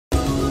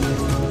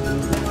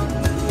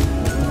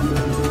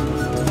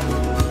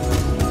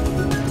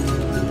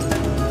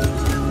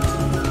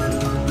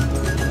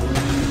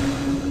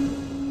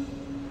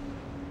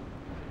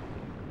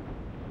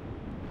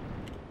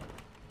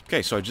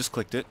Okay, so I just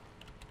clicked it,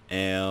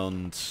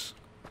 and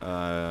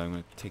I'm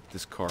going to take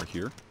this car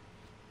here.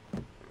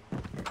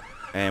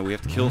 And we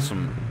have to kill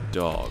some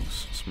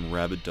dogs, some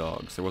rabid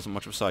dogs. There wasn't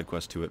much of a side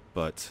quest to it,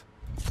 but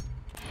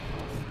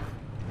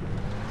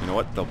you know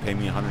what? They'll pay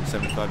me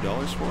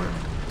 $175 for it.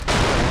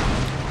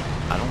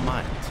 I don't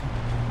mind.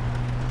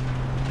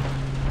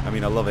 I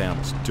mean, I love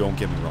animals, don't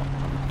get me wrong.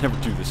 I would never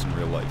do this in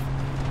real life.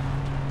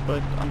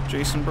 But I'm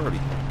Jason Brody.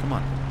 Come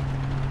on.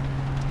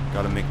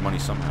 Gotta make money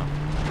somehow.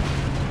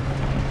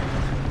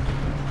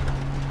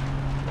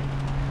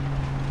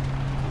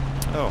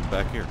 Oh,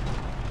 back here.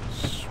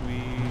 Sweet.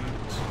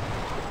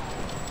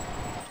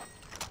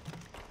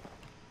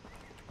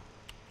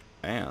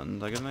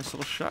 And I got a nice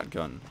little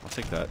shotgun. I'll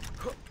take that.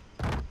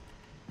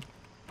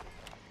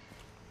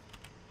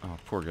 Oh,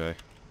 poor guy.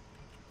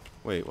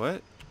 Wait,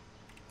 what?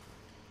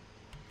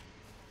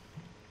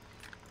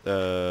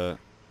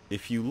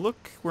 If you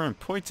look where I'm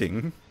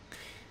pointing,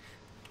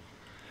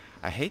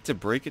 I hate to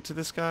break it to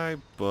this guy,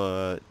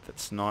 but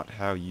that's not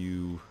how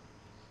you...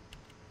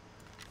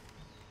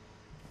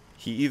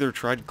 He either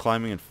tried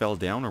climbing and fell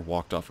down or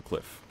walked off a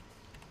cliff.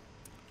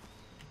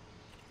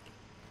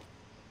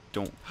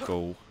 Don't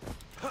go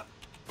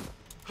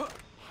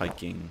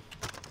hiking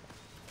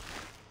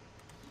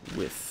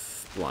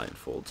with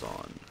blindfolds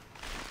on.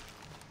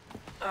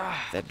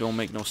 That don't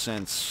make no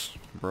sense,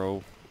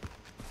 bro.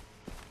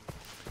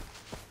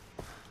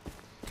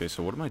 Okay,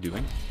 so what am I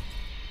doing?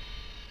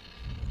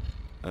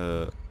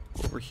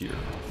 Over here.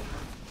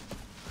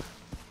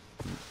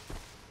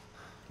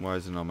 Why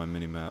is it on my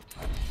mini-map?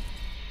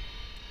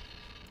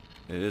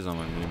 It is on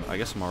my mini-map. I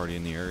guess I'm already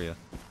in the area.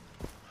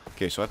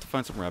 Okay, so I have to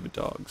find some rabid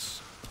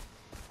dogs.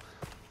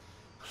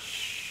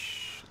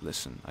 Shh.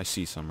 Listen, I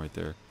see some right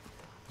there.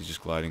 He's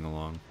just gliding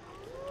along.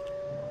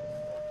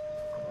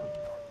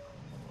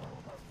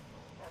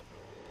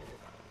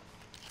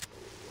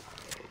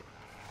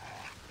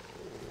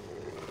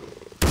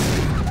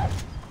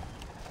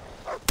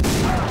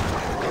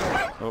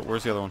 Oh,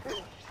 where's the other one?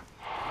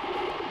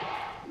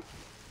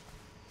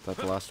 Is that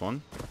the last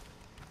one?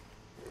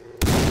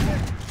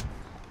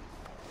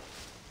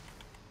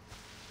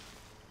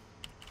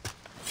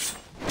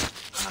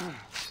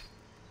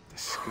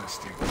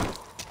 Disgusting.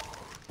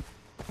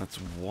 That's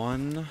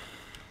 1,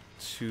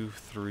 2,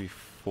 3,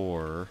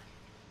 4.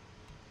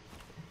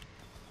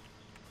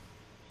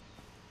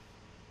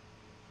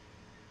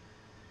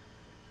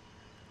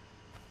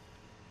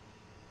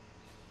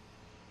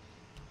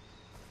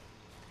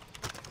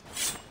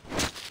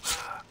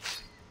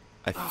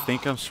 I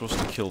think I'm supposed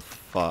to kill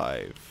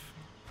 5.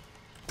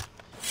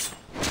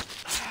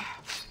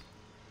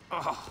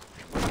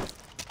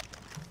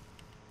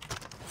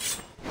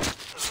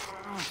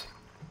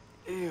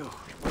 Ew.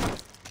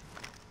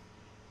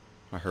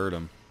 I heard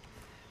him.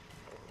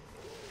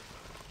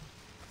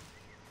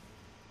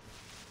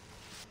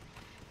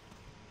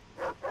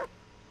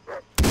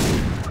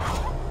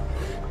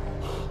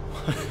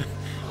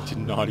 Did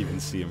not even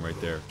see him right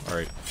there.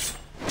 Alright.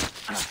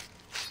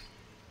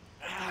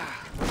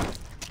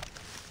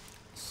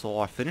 So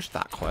I finished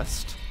that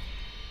quest.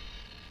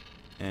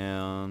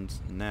 And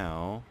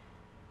now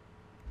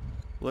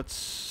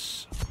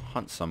let's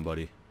hunt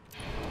somebody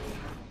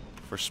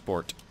for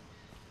sport.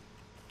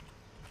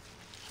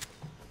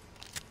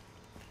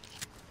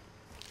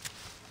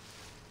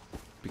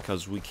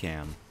 Because we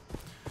can.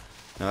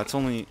 Now that's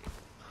only...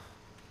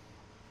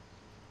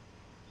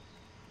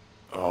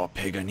 Oh,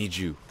 pig, I need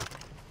you.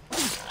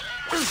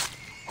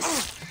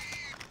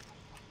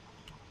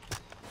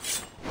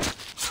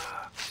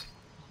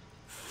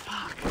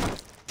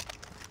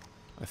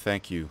 I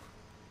thank you.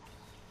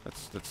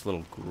 That's a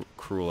little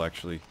cruel,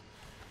 actually.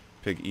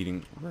 Pig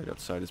eating right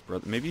outside his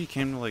brother. Maybe he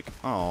came to like,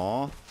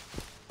 aww.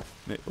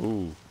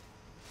 Ooh.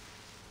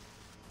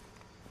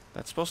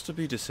 That's supposed to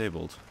be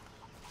disabled,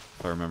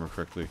 if I remember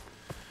correctly.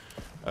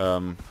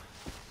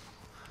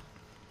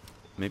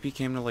 Maybe he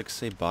came to like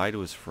say bye to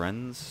his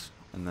friends,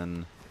 and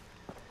then...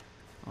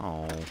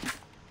 Oh.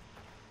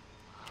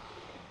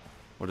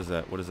 What is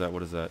that? What is that?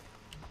 What is that?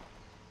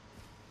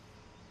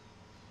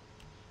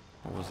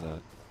 What was that?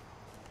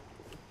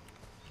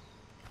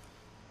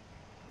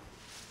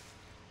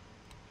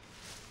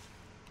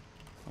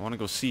 I want to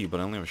go see,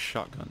 but I only have a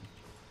shotgun.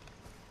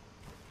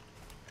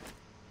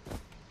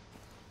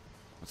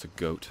 That's a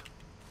goat.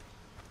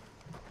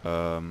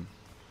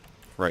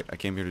 Right, I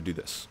came here to do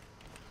this.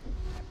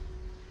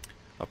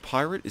 A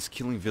pirate is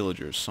killing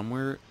villagers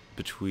somewhere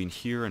between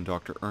here and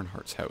Dr.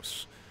 Earnhardt's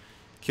house.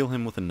 Kill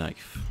him with a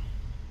knife.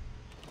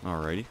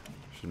 Alrighty.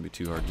 Shouldn't be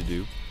too hard to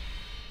do.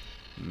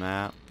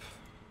 Map.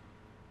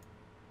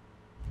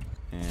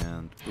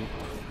 And boop.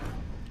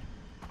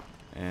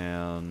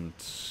 And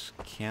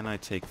can I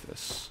take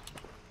this?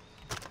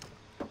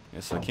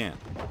 Yes, I can.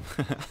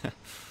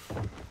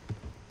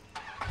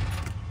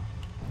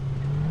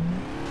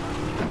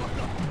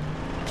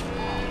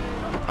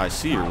 I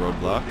see your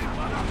roadblock,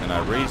 and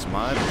I raise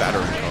my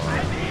battering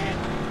car.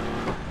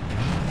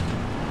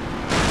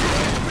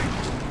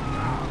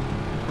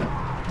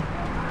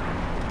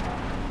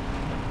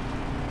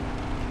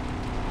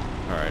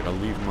 Alright, I'll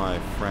leave my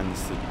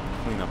friends to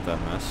clean up that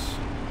mess.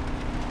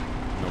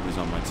 Nobody's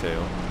on my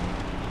tail.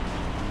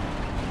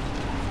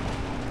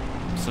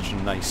 Such a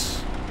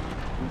nice...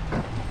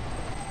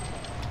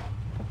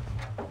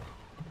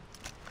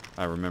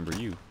 I remember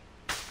you.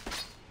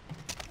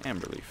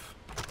 Amberleaf.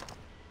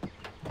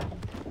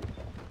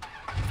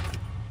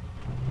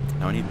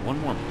 Now I need one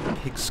more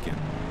pigskin.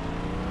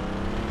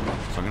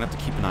 So I'm gonna have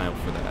to keep an eye out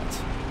for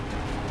that.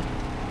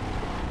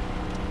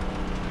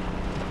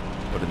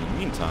 But in the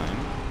meantime,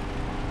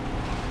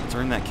 let's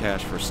earn that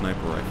cash for a sniper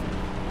rifle.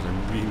 Because I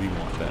really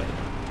want that.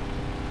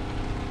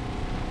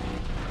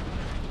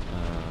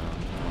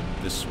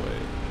 Going this way.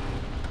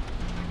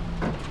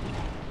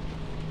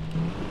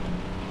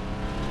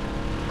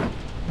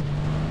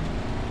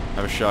 I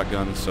have a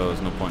shotgun, so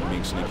there's no point in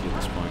being sneaky at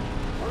this point.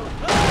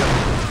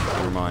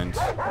 Never mind.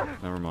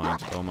 Never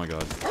mind. Oh my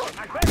god.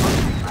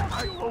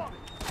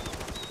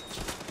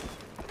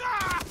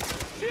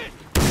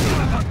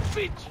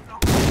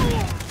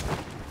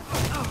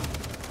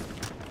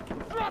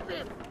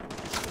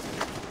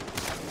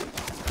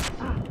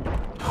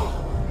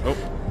 Oh,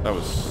 that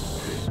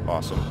was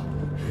awesome.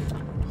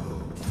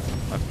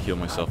 I have to heal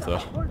myself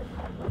though.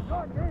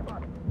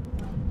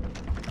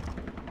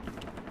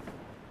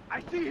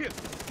 I see him.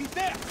 He's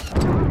there.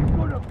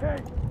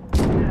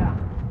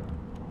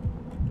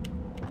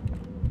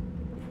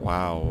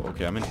 Wow.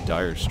 Okay, I'm in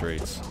dire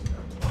straits.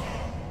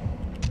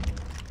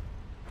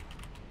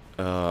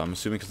 I'm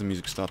assuming because the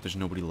music stopped, there's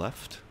nobody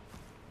left.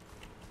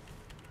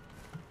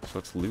 So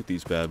let's loot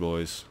these bad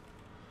boys.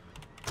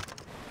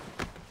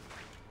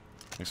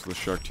 Thanks for the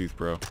shark tooth,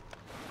 bro.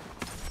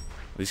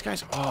 These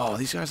guys, oh,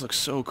 these guys look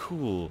so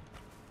cool.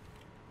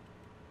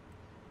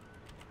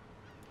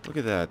 Look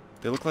at that.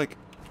 They look like...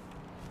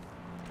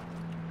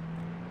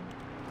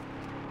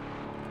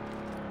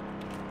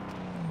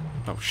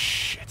 Oh,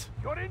 shit.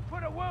 You're in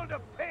for a world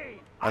of pain.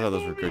 I thought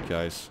those were good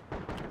guys.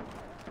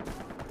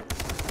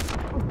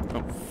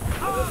 Oh.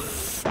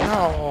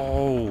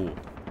 No!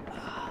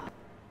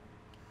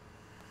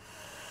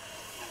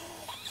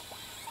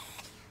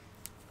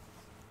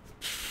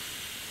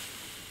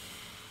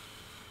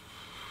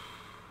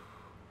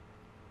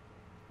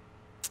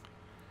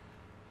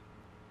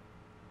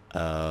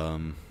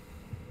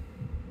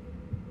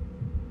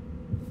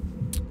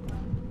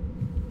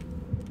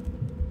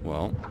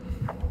 Well.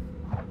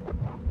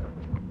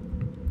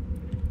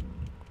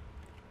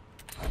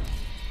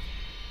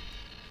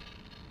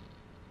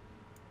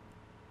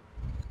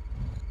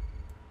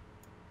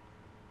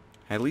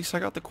 At least I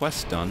got the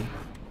quest done.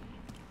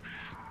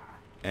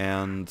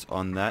 And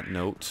on that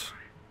note,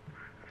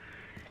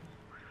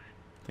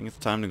 I think it's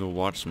time to go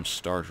watch some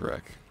Star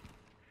Trek.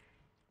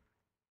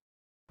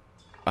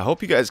 I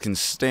hope you guys can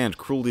stand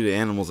cruelty to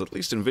animals, at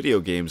least in video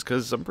games,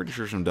 because I'm pretty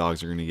sure some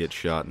dogs are going to get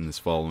shot in this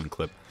following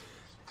clip.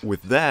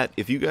 With that,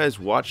 if you guys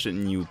watched it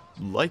and you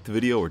liked the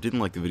video or didn't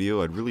like the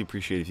video, I'd really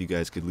appreciate if you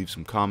guys could leave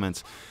some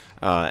comments.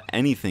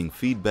 Anything,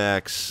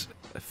 feedbacks,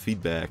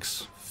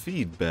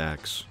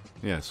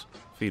 yes,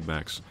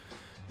 feedbacks.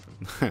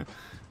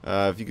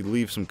 If you could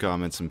leave some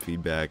comments and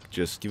feedback,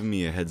 just giving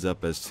me a heads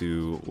up as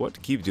to what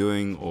to keep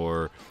doing,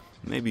 or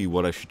maybe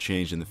what I should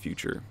change in the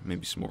future.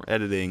 Maybe some more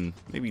editing,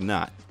 maybe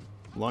not.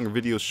 Longer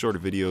videos, shorter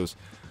videos,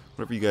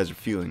 whatever you guys are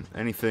feeling.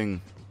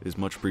 Anything is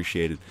much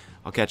appreciated.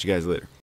 I'll catch you guys later.